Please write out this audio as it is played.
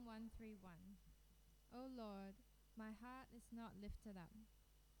103:1. O Lord, my heart is not lifted up.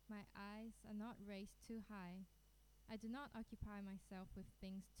 My eyes are not raised too high. I do not occupy myself with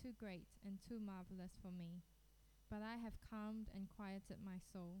things too great and too marvelous for me. But I have calmed and quieted my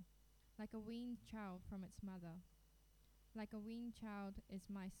soul, like a weaned child from its mother. Like a weaned child is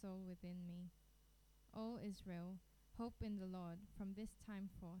my soul within me. O Israel, hope in the Lord from this time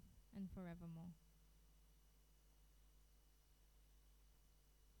forth and forevermore.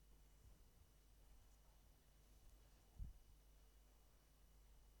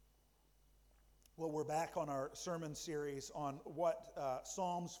 Well, we're back on our sermon series on what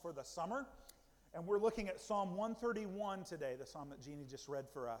Psalms for the summer. And we're looking at Psalm 131 today, the psalm that Jeannie just read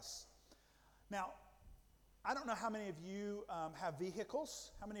for us. Now, I don't know how many of you have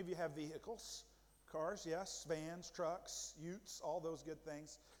vehicles. How many of you have vehicles? Cars, yes. Vans, trucks, utes, all those good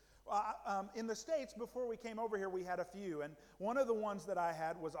things. In the States, before we came over here, we had a few. And one of the ones that I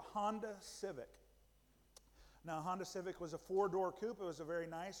had was a Honda Civic. Now, Honda Civic was a four-door coupe. It was a very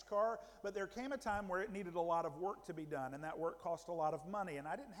nice car, but there came a time where it needed a lot of work to be done, and that work cost a lot of money, and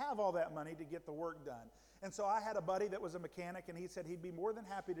I didn't have all that money to get the work done. And so I had a buddy that was a mechanic, and he said he'd be more than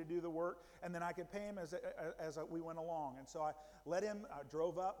happy to do the work, and then I could pay him as we went along. And so I let him,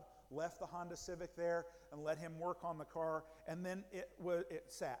 drove up, left the Honda Civic there, and let him work on the car, and then it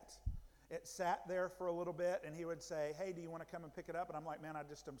sat. It sat there for a little bit, and he would say, hey, do you want to come and pick it up? And I'm like, man, I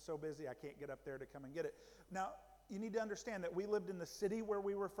just am so busy, I can't get up there to come and get it. Now, you need to understand that we lived in the city where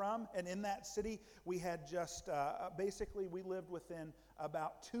we were from, and in that city, we had just, basically, we lived within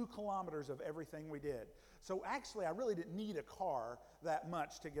about 2 kilometers of everything we did. So actually, I really didn't need a car that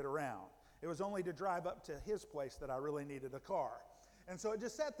much to get around. It was only to drive up to his place that I really needed a car. And so it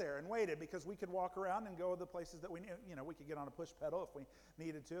just sat there and waited because we could walk around and go to the places that we could get on a push pedal if we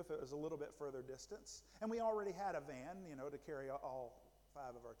needed to, if it was a little bit further distance. And we already had a van, to carry all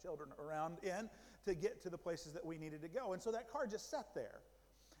 5 of our children around in to get to the places that we needed to go. And so that car just sat there.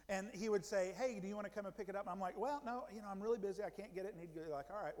 And he would say, hey, do you want to come and pick it up? And I'm like, well, no, I'm really busy, I can't get it. And he'd go like,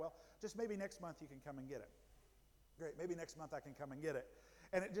 all right, well, just maybe next month you can come and get it. Great, maybe next month I can come and get it.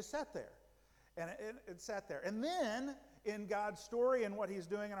 And it just sat there. And it sat there. And then, in God's story and what he's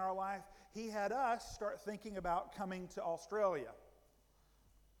doing in our life, he had us start thinking about coming to Australia.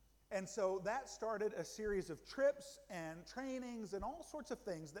 And so that started a series of trips and trainings and all sorts of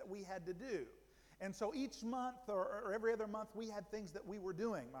things that we had to do. And so each month or every other month, we had things that we were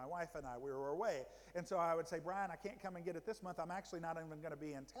doing. My wife and I, we were away. And so I would say, Brian, I can't come and get it this month. I'm actually not even going to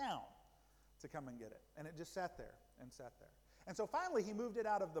be in town to come and get it. And it just sat there and sat there. And so finally, he moved it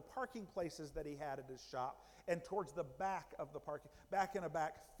out of the parking places that he had at his shop and towards the back of the parking, back in a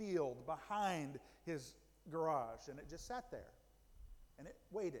back field behind his garage. And it just sat there. And it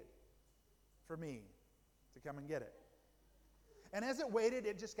waited for me to come and get it. And as it waited,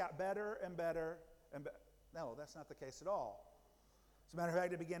 it just got better and better and better. No, that's not the case at all. As a matter of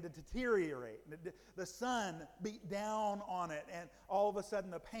fact, it began to deteriorate. The sun beat down on it, and all of a sudden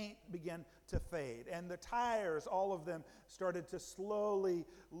the paint began to fade. And the tires, all of them, started to slowly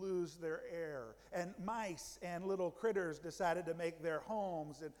lose their air. And mice and little critters decided to make their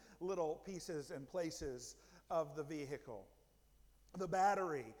homes in little pieces and places of the vehicle. The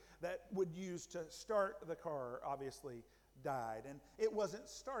battery that would use to start the car obviously died, and it wasn't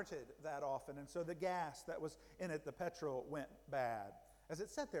started that often, and so the gas that was in it, the petrol, went bad as it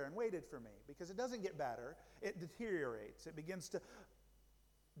sat there and waited for me, because it doesn't get better, it deteriorates, it begins to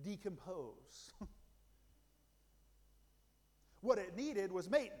decompose. What it needed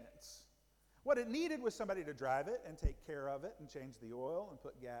was maintenance. What it needed was somebody to drive it and take care of it and change the oil and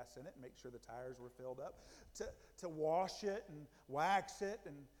put gas in it and make sure the tires were filled up, to wash it and wax it,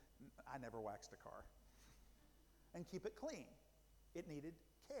 and I never waxed a car, and keep it clean. It needed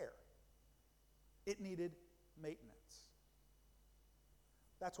care. It needed maintenance.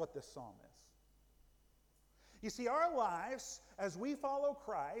 That's what this psalm is. You see, our lives, as we follow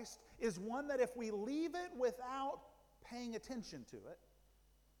Christ, is one that if we leave it without paying attention to it,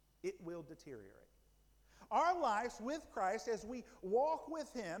 it will deteriorate. Our lives with Christ, as we walk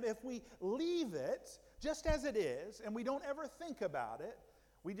with him, if we leave it just as it is, and we don't ever think about it,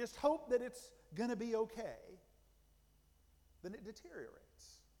 we just hope that it's going to be okay, then it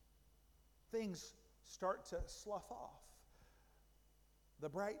deteriorates. Things start to slough off. The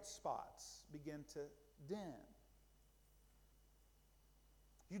bright spots begin to dim.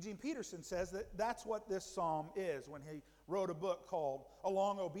 Eugene Peterson says that that's what this psalm is when he wrote a book called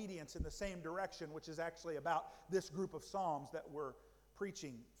Along Obedience in the Same Direction, which is actually about this group of psalms that we're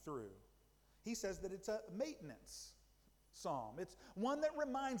preaching through. He says that it's a maintenance psalm. It's one that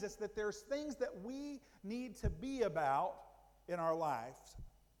reminds us that there's things that we need to be about in our lives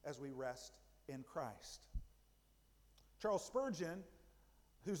as we rest in Christ. Charles Spurgeon,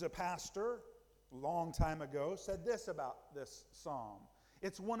 who's a pastor a long time ago, said this about this psalm.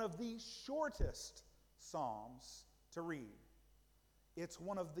 It's one of the shortest psalms to read. It's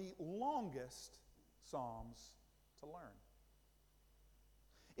one of the longest psalms to learn.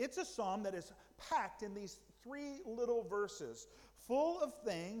 It's a psalm that is packed in these 3 little verses, full of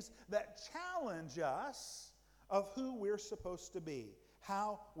things that challenge us of who we're supposed to be,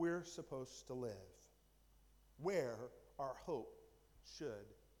 how we're supposed to live, where our hope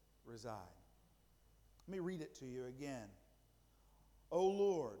should reside. Let me read it to you again. O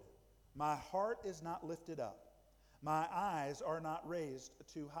Lord, my heart is not lifted up. My eyes are not raised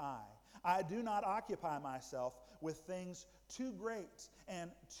too high. I do not occupy myself with things too great and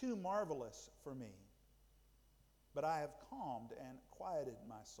too marvelous for me. But I have calmed and quieted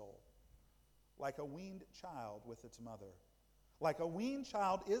my soul, like a weaned child with its mother. Like a weaned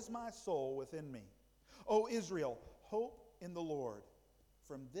child is my soul within me. O Israel, hope in the Lord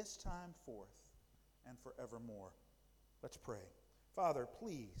from this time forth and forevermore. Let's pray. Father,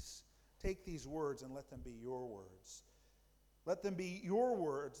 please take these words and let them be your words. Let them be your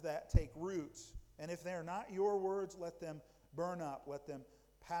words that take root. And if they're not your words, let them burn up. Let them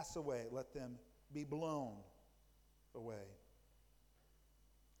pass away. Let them be blown away.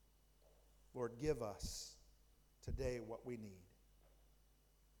 Lord, give us today what we need.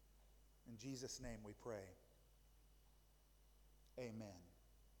 In Jesus' name we pray. Amen.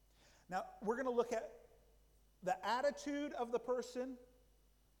 Now, we're going to look at the attitude of the person,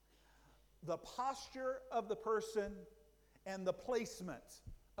 the posture of the person, and the placement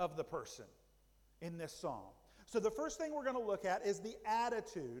of the person in this psalm. So the first thing we're going to look at is the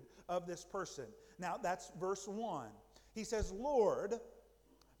attitude of this person. Now, that's verse 1. He says, Lord,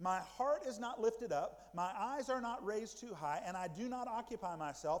 my heart is not lifted up, my eyes are not raised too high, and I do not occupy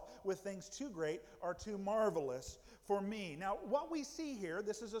myself with things too great or too marvelous for me. Now, what we see here,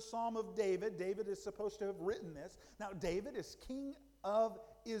 this is a psalm of David. David is supposed to have written this. Now, David is king of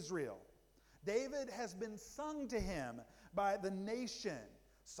Israel. David has been sung to him by the nation.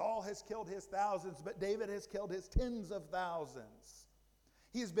 Saul has killed his thousands, but David has killed his tens of thousands.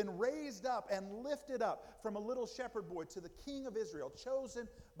 He has been raised up and lifted up from a little shepherd boy to the king of Israel, chosen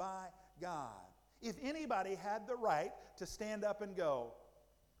by God. If anybody had the right to stand up and go,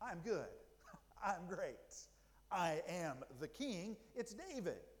 I'm good, I'm great, I am the king, it's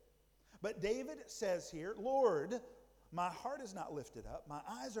David. But David says here, Lord, my heart is not lifted up, my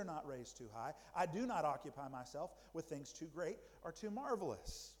eyes are not raised too high, I do not occupy myself with things too great or too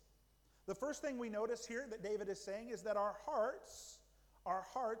marvelous. The first thing we notice here that David is saying is that our hearts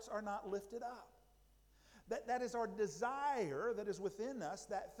are not lifted up. That is our desire that is within us,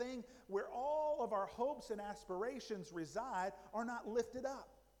 that thing where all of our hopes and aspirations reside, are not lifted up,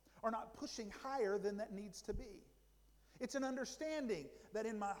 are not pushing higher than that needs to be. It's an understanding that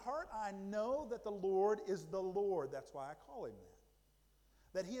in my heart I know that the Lord is the Lord. That's why I call him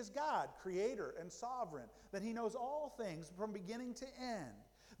that. That he is God, creator and sovereign. That he knows all things from beginning to end.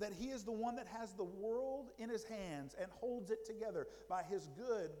 That he is the one that has the world in his hands and holds it together by his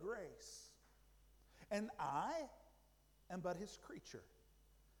good grace. And I am but his creature.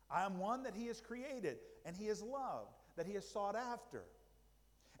 I am one that he has created and he has loved, that he has sought after.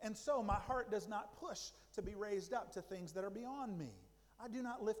 And so my heart does not push to be raised up to things that are beyond me. I do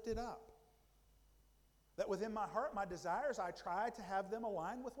not lift it up. That within my heart, my desires, I try to have them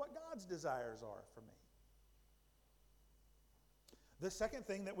align with what God's desires are for me. The second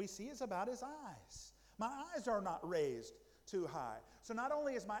thing that we see is about his eyes. My eyes are not raised too high. So not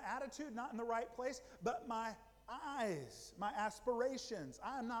only is my attitude not in the right place, but my eyes, my aspirations,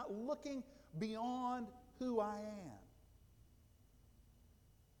 I am not looking beyond who I am.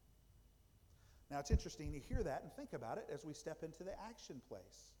 Now it's interesting to hear that and think about it as we step into the action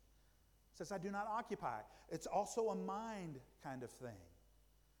place. It says, I do not occupy. It's also a mind kind of thing.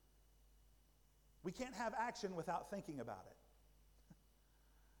 We can't have action without thinking about it.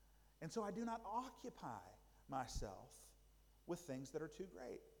 And so I do not occupy myself with things that are too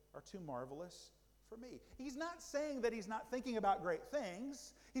great or too marvelous for me. He's not saying that he's not thinking about great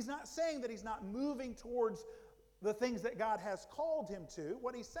things. He's not saying that he's not moving towards the things that God has called him to.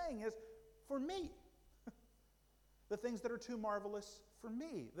 What he's saying is, for me, the things that are too marvelous for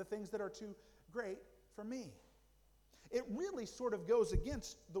me, the things that are too great for me. It really sort of goes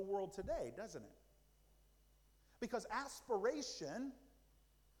against the world today, doesn't it? Because aspiration,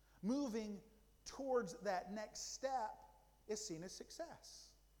 moving towards that next step, is seen as success.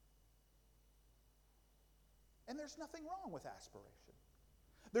 And there's nothing wrong with aspiration.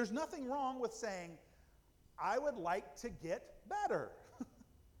 There's nothing wrong with saying, I would like to get better.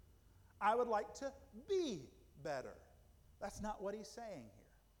 I would like to be better. That's not what he's saying here.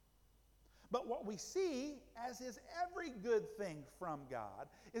 But what we see, as is every good thing from God,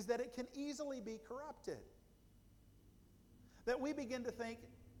 is that it can easily be corrupted. That we begin to think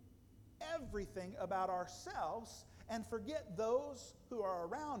everything about ourselves and forget those who are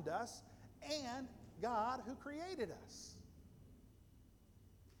around us and God who created us.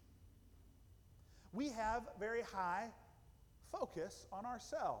 We have very high focus on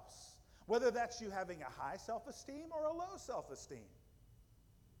ourselves, whether that's you having a high self-esteem or a low self-esteem.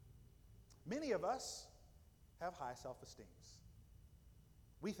 Many of us have high self-esteems.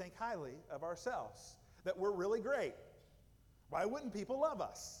 We think highly of ourselves, that we're really great. Why wouldn't people love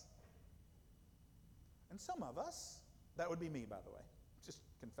us? And some of us, that would be me, by the way, just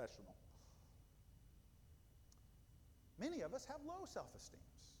confessional. Many of us have low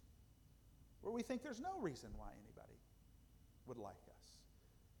self-esteems, where we think there's no reason why anybody would like us.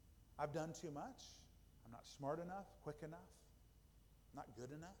 I've done too much. I'm not smart enough, quick enough, not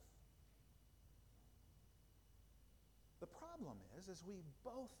good enough. The problem is we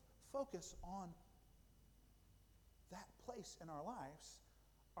both focus on that place in our lives,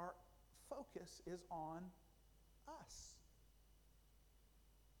 our focus is on us.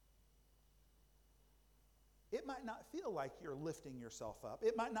 It might not feel like you're lifting yourself up.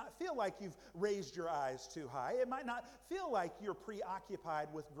 It might not feel like you've raised your eyes too high. It might not feel like you're preoccupied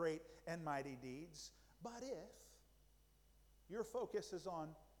with great and mighty deeds. But if your focus is on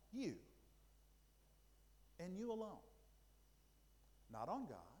you and you alone, not on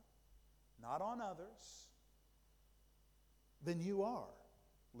God, not on others, then you are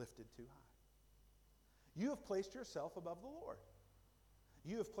lifted too high. You have placed yourself above the Lord.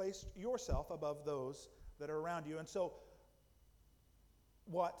 You have placed yourself above those that are around you. And so,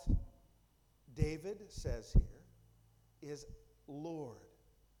 what David says here is, Lord,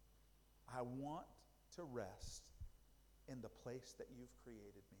 I want to rest in the place that you've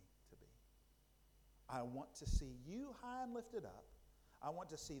created me to be. I want to see you high and lifted up. I want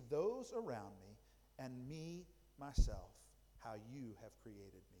to see those around me and me, myself, how you have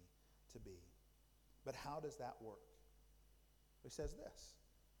created me to be. But how does that work? He says this,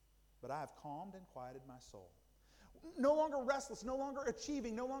 but I have calmed and quieted my soul. No longer restless, no longer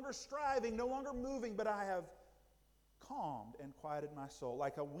achieving, no longer striving, no longer moving, but I have calmed and quieted my soul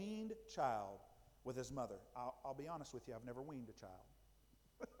like a weaned child with his mother. I'll be honest with you, I've never weaned a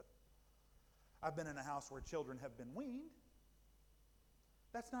child. I've been in a house where children have been weaned.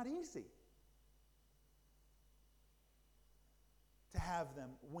 That's not easy. To have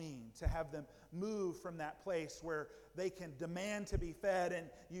them weaned, to have them move from that place where they can demand to be fed and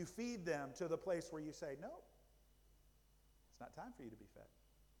you feed them to the place where you say, no, it's not time for you to be fed.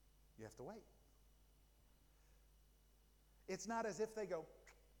 You have to wait. It's not as if they go,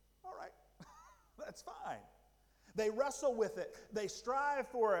 all right, that's fine. They wrestle with it. They strive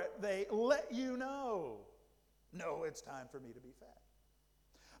for it. They let you know, no, it's time for me to be fed.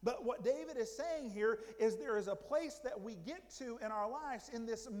 But what David is saying here is there is a place that we get to in our lives in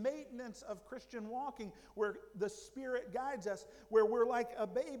this maintenance of Christian walking where the Spirit guides us, where we're like a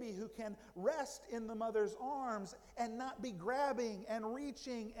baby who can rest in the mother's arms and not be grabbing and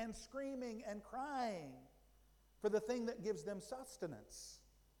reaching and screaming and crying for the thing that gives them sustenance,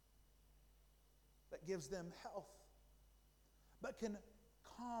 that gives them health, but can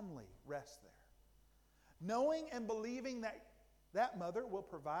calmly rest there, knowing and believing that that mother will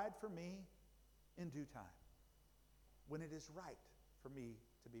provide for me in due time, when it is right for me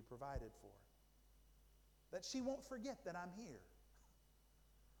to be provided for. That she won't forget that I'm here.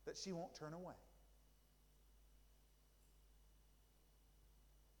 That she won't turn away.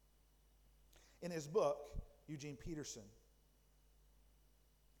 In his book, Eugene Peterson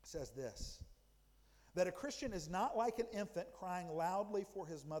says this, that a Christian is not like an infant crying loudly for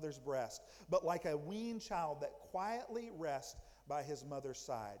his mother's breast, but like a weaned child that quietly rests by his mother's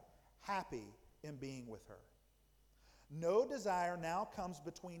side, happy in being with her. No desire now comes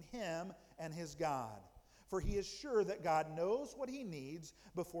between him and his God, for he is sure that God knows what he needs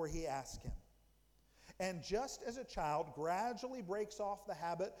before he asks him. And just as a child gradually breaks off the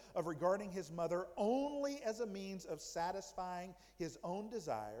habit of regarding his mother only as a means of satisfying his own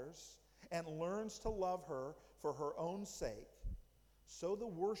desires and learns to love her for her own sake, so the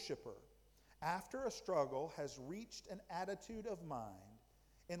worshiper, after a struggle, has reached an attitude of mind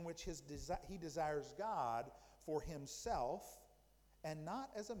in which he desires God for himself and not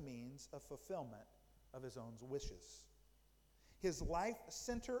as a means of fulfillment of his own wishes. His life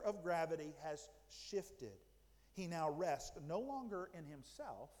center of gravity has shifted. He now rests no longer in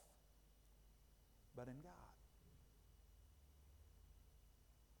himself, but in God.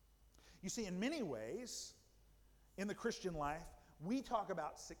 You see, in many ways, in the Christian life, we talk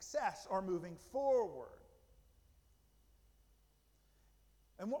about success or moving forward.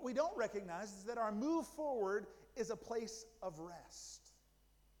 And what we don't recognize is that our move forward is a place of rest,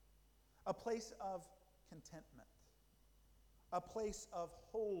 a place of contentment, a place of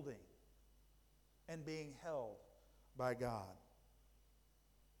holding and being held by God.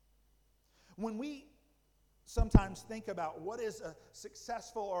 When we sometimes think about what is a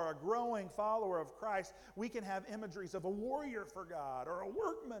successful or a growing follower of Christ, we can have imageries of a warrior for God or a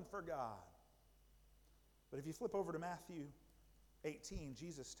workman for God. But if you flip over to Matthew 18,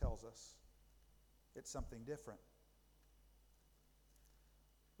 Jesus tells us it's something different.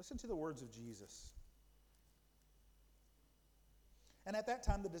 Listen to the words of Jesus. And at that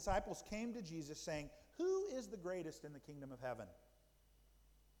time the disciples came to Jesus saying, "Who is the greatest in the kingdom of heaven?"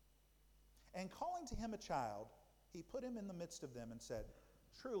 And calling to him a child, he put him in the midst of them and said,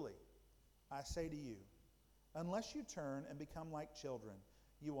 "Truly, I say to you, unless you turn and become like children,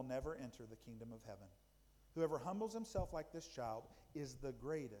 you will never enter the kingdom of heaven. Whoever humbles himself like this child is the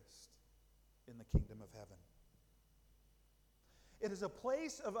greatest in the kingdom of heaven." It is a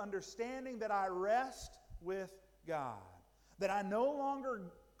place of understanding that I rest with God, that I no longer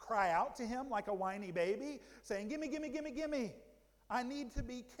cry out to him like a whiny baby, saying, "Gimme, gimme, gimme, gimme. I need to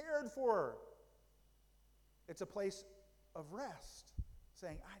be cared for." It's a place of rest,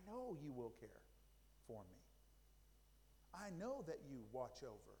 saying, "I know you will care for me. I know that you watch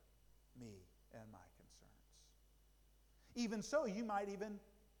over me and my concerns." Even so, you might even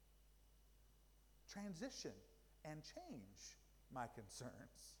transition and change my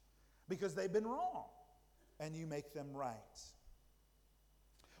concerns because they've been wrong, and you make them right.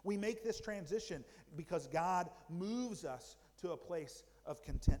 We make this transition because God moves us to a place of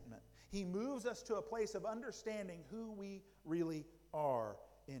contentment. He moves us to a place of understanding who we really are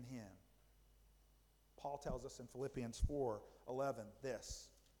in him. Paul tells us in Philippians 4:11 this.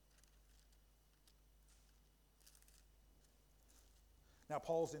 Now,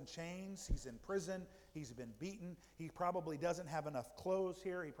 Paul's in chains. He's in prison. He's been beaten. He probably doesn't have enough clothes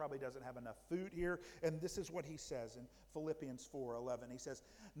here. He probably doesn't have enough food here. And this is what he says in Philippians 4:11. He says,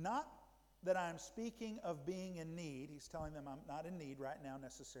 "Not that I am speaking of being in need." He's telling them I'm not in need right now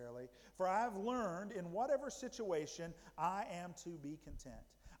necessarily. "For I have learned in whatever situation I am to be content.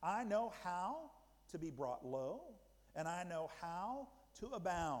 I know how to be brought low, and I know how to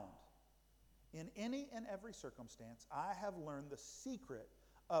abound. In any and every circumstance, I have learned the secret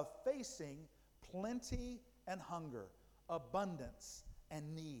of facing plenty and hunger, abundance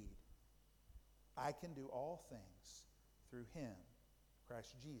and need. I can do all things through him,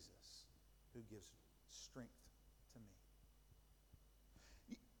 Christ Jesus, who gives strength to me."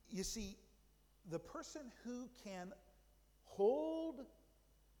 You see, the person who can hold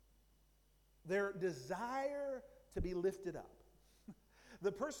their desire to be lifted up,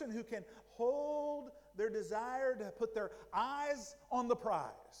 the person who can hold their desire to put their eyes on the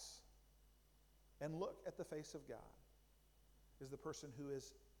prize and look at the face of God, is the person who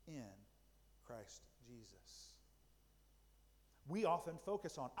is in Christ Jesus. We often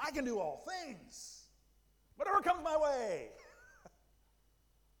focus on, I can do all things, whatever comes my way.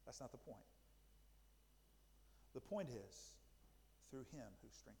 That's not the point. The point is, through him who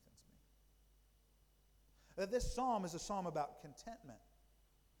strengthens me. This psalm is a psalm about contentment.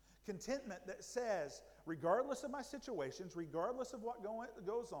 Contentment that says, regardless of my situations, regardless of what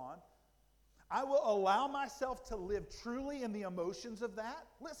goes on, I will allow myself to live truly in the emotions of that.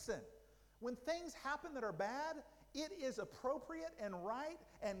 Listen, when things happen that are bad, it is appropriate and right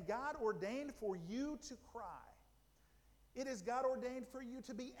and God ordained for you to cry. It is God ordained for you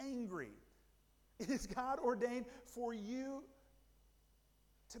to be angry. It is God ordained for you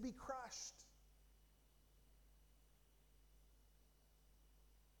to be crushed.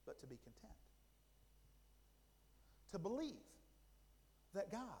 But to be content. To believe that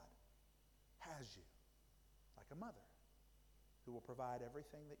God has you like a mother who will provide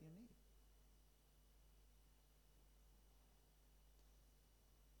everything that you need.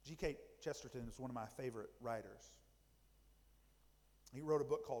 G.K. Chesterton is one of my favorite writers. He wrote a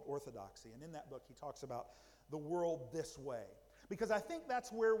book called Orthodoxy, and in that book he talks about the world this way. Because I think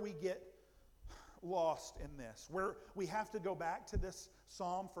that's where we get lost in this, where we have to go back to this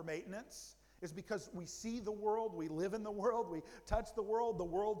psalm for maintenance, is because we see the world, we live in the world, we touch the world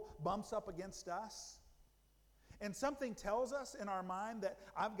bumps up against us. And something tells us in our mind that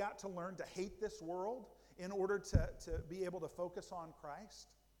I've got to learn to hate this world in order to be able to focus on Christ.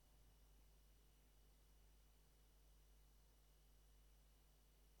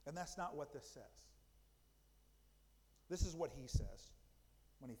 And that's not what this says. This is what he says.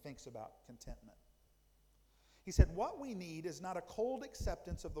 when he thinks about contentment. He said, what we need is not a cold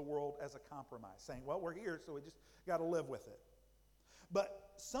acceptance of the world as a compromise, saying, well, we're here, so we just got to live with it.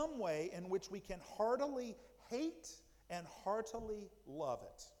 But some way in which we can heartily hate and heartily love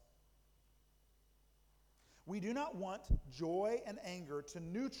it. We do not want joy and anger to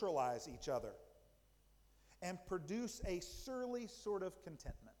neutralize each other and produce a surly sort of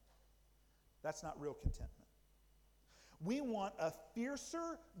contentment. That's not real contentment. We want a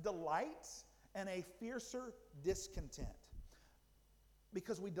fiercer delight and a fiercer discontent.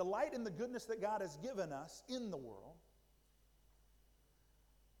 Because we delight in the goodness that God has given us in the world,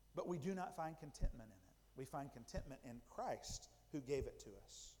 but we do not find contentment in it. We find contentment in Christ who gave it to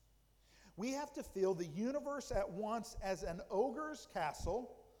us. We have to feel the universe at once as an ogre's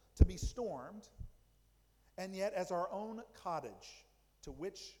castle to be stormed, and yet as our own cottage to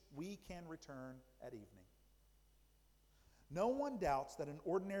which we can return at evening. No one doubts that an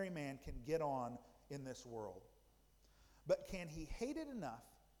ordinary man can get on in this world. But can he hate it enough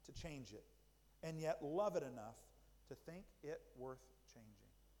to change it, and yet love it enough to think it worth changing?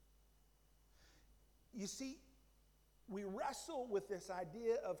 You see, we wrestle with this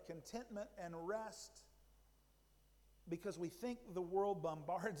idea of contentment and rest because we think the world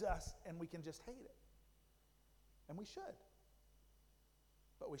bombards us and we can just hate it. And we should.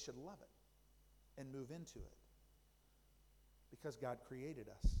 But we should love it and move into it because God created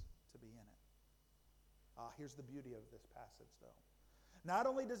us to be in it. Here's the beauty of this passage, though. Not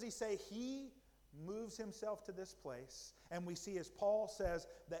only does he say he moves himself to this place, and we see, as Paul says,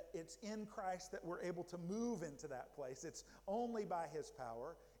 that it's in Christ that we're able to move into that place. It's only by his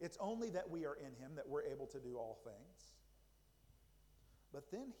power. It's only that we are in him that we're able to do all things. But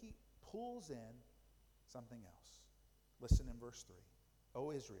then he pulls in something else. Listen in verse 3.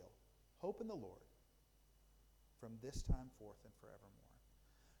 O Israel, hope in the Lord from this time forth and forevermore.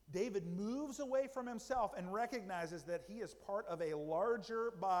 David moves away from himself and recognizes that he is part of a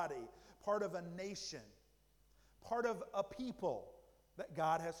larger body, part of a nation, part of a people that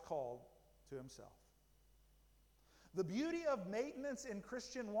God has called to himself. The beauty of maintenance in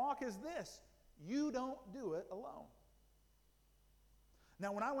Christian walk is this: you don't do it alone.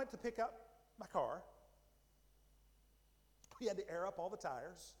 Now, when I went to pick up my car, we had to air up all the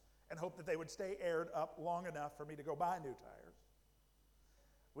tires and hope that they would stay aired up long enough for me to go buy new tires.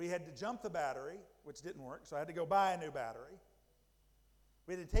 We had to jump the battery, which didn't work, so I had to go buy a new battery.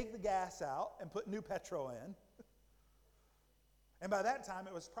 We had to take the gas out and put new petrol in. And by that time,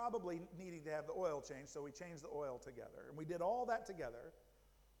 it was probably needing to have the oil changed, so we changed the oil together. And we did all that together.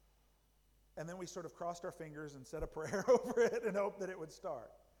 And then we sort of crossed our fingers and said a prayer over it and hoped that it would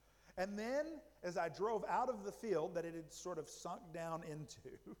start. And then, as I drove out of the field that it had sort of sunk down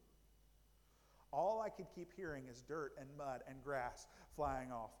into, all I could keep hearing is dirt and mud and grass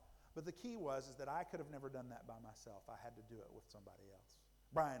flying off. But the key was that I could have never done that by myself. I had to do it with somebody else.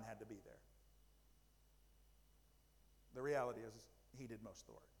 Brian had to be there. The reality is he did most of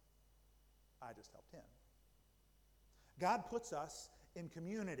the work. I just helped him. God puts us in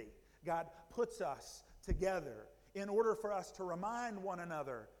community. God puts us together in order for us to remind one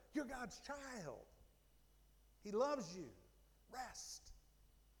another, you're God's child. He loves you. Rest.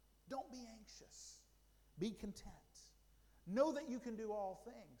 Don't be anxious. Be content. Know that you can do all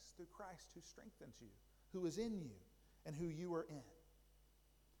things through Christ who strengthens you, who is in you, and who you are in.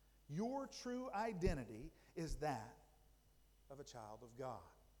 Your true identity is that of a child of God.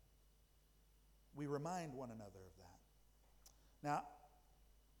 We remind one another of that. Now,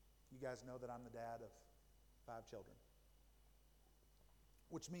 you guys know that I'm the dad of 5 children,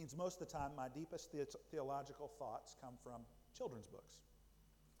 which means most of the time my deepest theological thoughts come from children's books.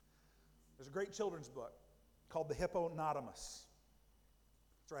 There's a great children's book called The Hippopotamus.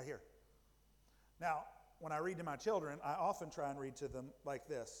 It's right here. Now, when I read to my children, I often try and read to them like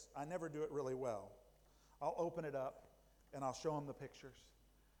this. I never do it really well. I'll open it up and I'll show them the pictures.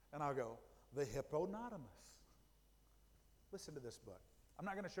 And I'll go, The Hippopotamus. Listen to this book. I'm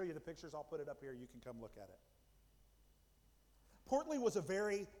not going to show you the pictures. I'll put it up here. You can come look at it. Portly was a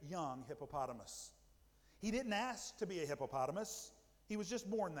very young hippopotamus. He didn't ask to be a hippopotamus. He was just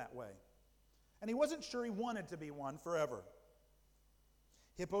born that way. And he wasn't sure he wanted to be one forever.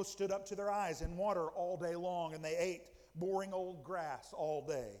 Hippos stood up to their eyes in water all day long, and they ate boring old grass all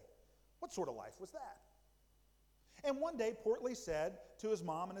day. What sort of life was that? And one day, Portly said to his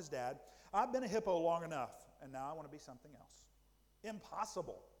mom and his dad, I've been a hippo long enough, and now I want to be something else.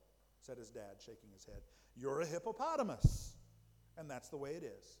 Impossible, said his dad, shaking his head. You're a hippopotamus. And that's the way it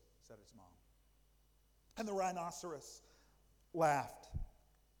is, said his mom. And the rhinoceros laughed.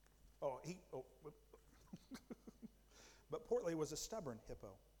 But Portly was a stubborn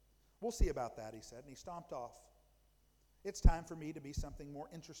hippo. We'll see about that, he said, and he stomped off. It's time for me to be something more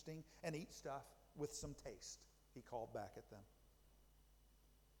interesting and eat stuff with some taste, he called back at them.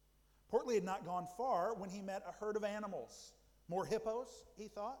 Portly had not gone far when he met a herd of animals. More hippos, he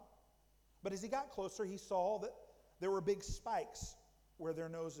thought. But as he got closer, he saw that there were big spikes where their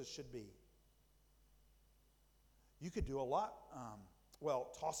noses should be. You could do a lot,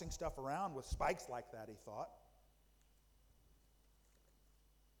 tossing stuff around with spikes like that, he thought.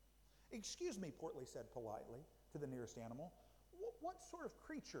 Excuse me, Portly said politely to the nearest animal. What sort of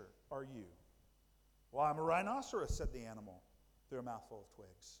creature are you? Well, I'm a rhinoceros, said the animal through a mouthful of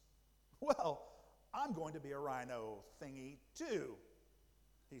twigs. Well, I'm going to be a rhino thingy too,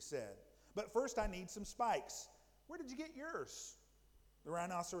 he said. But first I need some spikes. Where did you get yours? The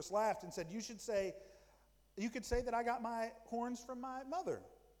rhinoceros laughed and said, you could say that I got my horns from my mother.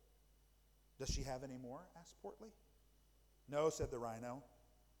 Does she have any more? Asked Portly. No, said the rhino.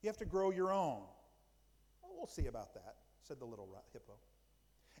 You have to grow your own. Well, we'll see about that, said the little hippo.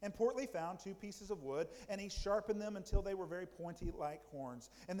 And Portly found 2 pieces of wood, and he sharpened them until they were very pointy like horns.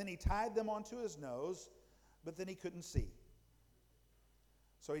 And then he tied them onto his nose, but then he couldn't see.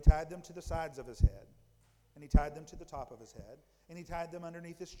 So he tied them to the sides of his head, and he tied them to the top of his head, and he tied them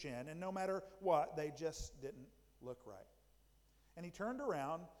underneath his chin, and no matter what, they just didn't look right. And he turned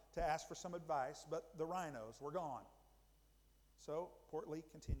around to ask for some advice, but the rhinos were gone. So Portly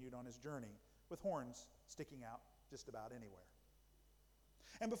continued on his journey with horns sticking out just about anywhere.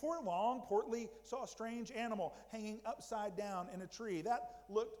 And before long, Portly saw a strange animal hanging upside down in a tree. That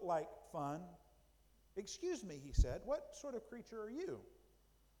looked like fun. Excuse me, he said, what sort of creature are you?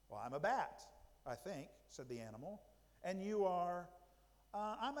 Well, I'm a bat, I think, said the animal. And you are?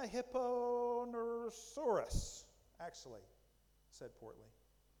 I'm a hipponosaurus, actually, said Portly.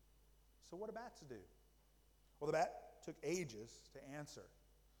 So what do bats do? Well, the bat took ages to answer.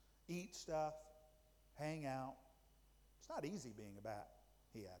 Eat stuff, hang out. It's not easy being a bat,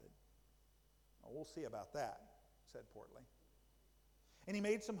 he added. Well, we'll see about that, said Portly. And he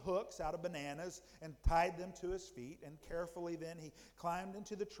made some hooks out of bananas and tied them to his feet, and carefully then he climbed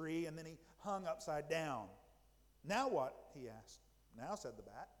into the tree, and then he hung upside down. Now what? He asked. Now, said the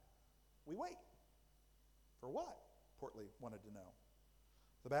bat, we wait. For what? Portly wanted to know.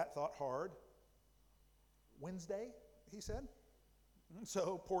 The bat thought hard. Wednesday, he said.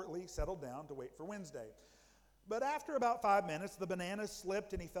 So Portly settled down to wait for Wednesday. But after about 5 minutes, the bananas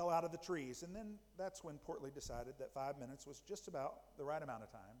slipped and he fell out of the trees. And then that's when Portly decided that 5 minutes was just about the right amount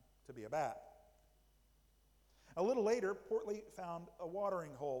of time to be a bat. A little later, Portly found a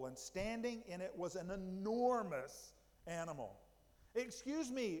watering hole, and standing in it was an enormous animal.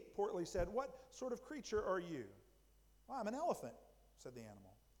 Excuse me, Portly said, what sort of creature are you? Well, I'm an elephant, said the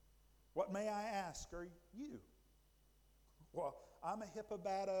animal. What, may I ask, are you? Well, I'm a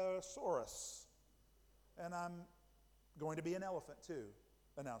hippobatosaurus, and I'm going to be an elephant too,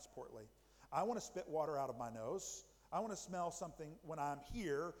 announced Portly. I want to spit water out of my nose. I want to smell something when I'm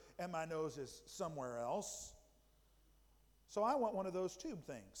here and my nose is somewhere else. So I want one of those tube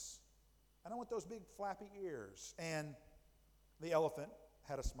things. And I want those big flappy ears. And the elephant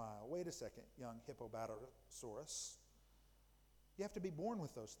had a smile. Wait a second, young hippobatosaurus. You have to be born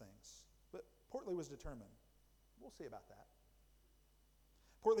with those things. But Portly was determined. We'll see about that.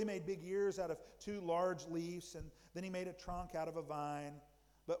 Portly made big ears out of 2 large leaves, and then he made a trunk out of a vine.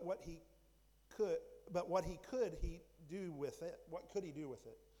 But what could he do with it?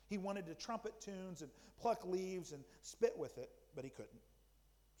 He wanted to trumpet tunes and pluck leaves and spit with it, but he couldn't.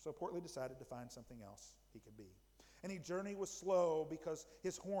 So Portly decided to find something else he could be. And his journey was slow because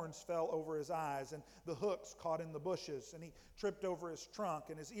his horns fell over his eyes and the hooks caught in the bushes, and he tripped over his trunk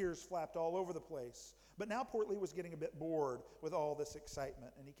and his ears flapped all over the place. But now Portly was getting a bit bored with all this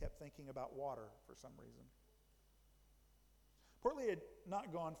excitement, and he kept thinking about water for some reason. Portly had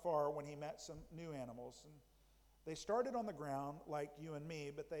not gone far when he met some new animals, and they started on the ground like you and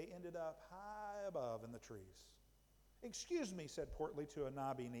me, but they ended up high above in the trees. Excuse me, said Portly to a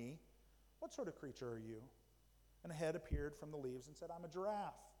knobby knee. What sort of creature are you? And a head appeared from the leaves and said, I'm a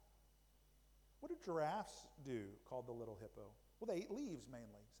giraffe. What do giraffes do? Called the little hippo. Well, they eat leaves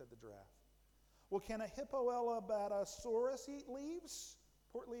mainly, said the giraffe. Well, can a hippoelabatosaurus eat leaves?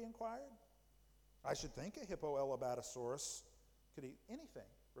 Portly inquired. I should think a hippoelabatosaurus could eat anything,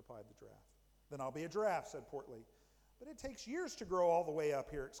 replied the giraffe. Then I'll be a giraffe, said Portly. But it takes years to grow all the way up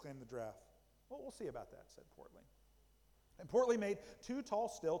here, exclaimed the giraffe. Well, we'll see about that, said Portly. And Portly made 2 tall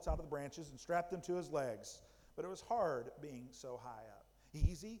stilts out of the branches and strapped them to his legs. But it was hard being so high up.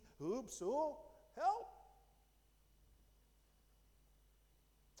 Easy, oops, oh, help.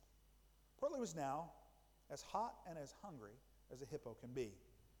 Portly was now as hot and as hungry as a hippo can be.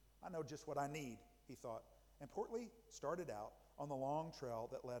 I know just what I need, he thought, and Portly started out on the long trail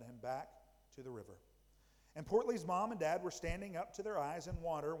that led him back to the river. And Portly's mom and dad were standing up to their eyes in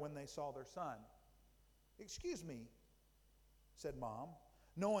water when they saw their son. "Excuse me," said Mom,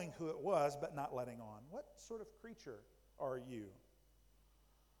 knowing who it was but not letting on. "What sort of creature are you?"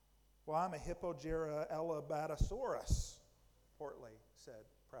 "Well, I'm a Hippogera elebatosaurus," Portly said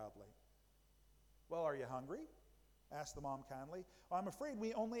proudly. "Well, are you hungry?" asked the mom kindly. "Well, I'm afraid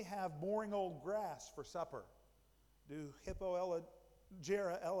we only have boring old grass for supper." "Do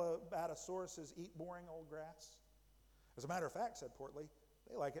Hippogera elebatosaurus eat boring old grass?" "As a matter of fact," said Portly,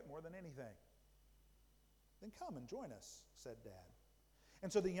 "they like it more than anything." "Then come and join us," said Dad.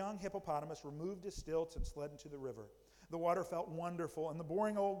 And so the young hippopotamus removed his stilts and slid into the river. The water felt wonderful, and the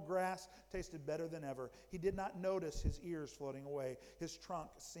boring old grass tasted better than ever. He did not notice his ears floating away, his trunk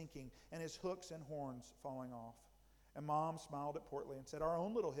sinking, and his hooks and horns falling off. And Mom smiled at Portly and said, "Our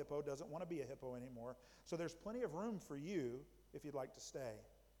own little hippo doesn't want to be a hippo anymore, so there's plenty of room for you if you'd like to stay."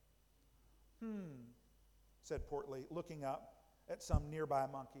 Said Portly, looking up at some nearby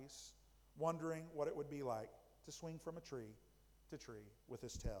monkeys, wondering what it would be like to swing from a tree to tree with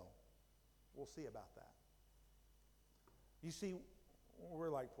his tail. We'll see about that. You see, we're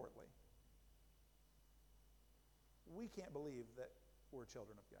like Portly. We can't believe that we're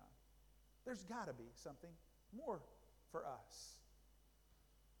children of God. There's got to be something more for us.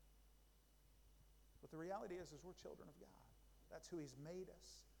 But the reality is we're children of God. That's who He's made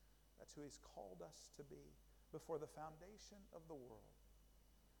us. That's who He's called us to be before the foundation of the world.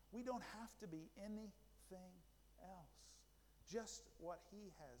 We don't have to be anything else, just what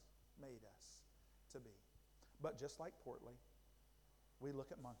He has made us to be. But just like Portly, we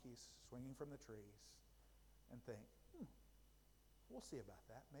look at monkeys swinging from the trees and think, we'll see about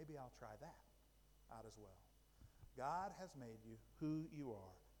that. Maybe I'll try that out as well. God has made you who you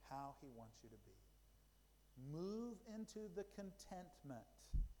are, how He wants you to be. Move into the contentment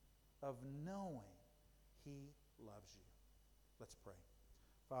of knowing He loves you. Let's pray.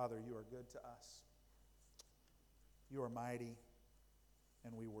 Father, you are good to us. You are mighty,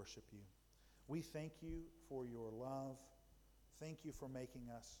 and we worship you. We thank you for your love. Thank you for making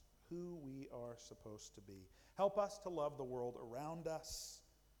us who we are supposed to be. Help us to love the world around us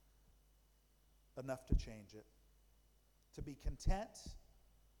enough to change it. To be content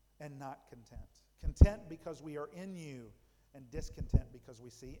and not content. Content because we are in you, and discontent because we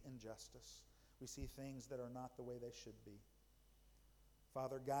see injustice. We see things that are not the way they should be.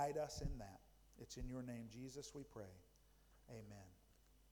 Father, guide us in that. It's in your name, Jesus, we pray. Amen.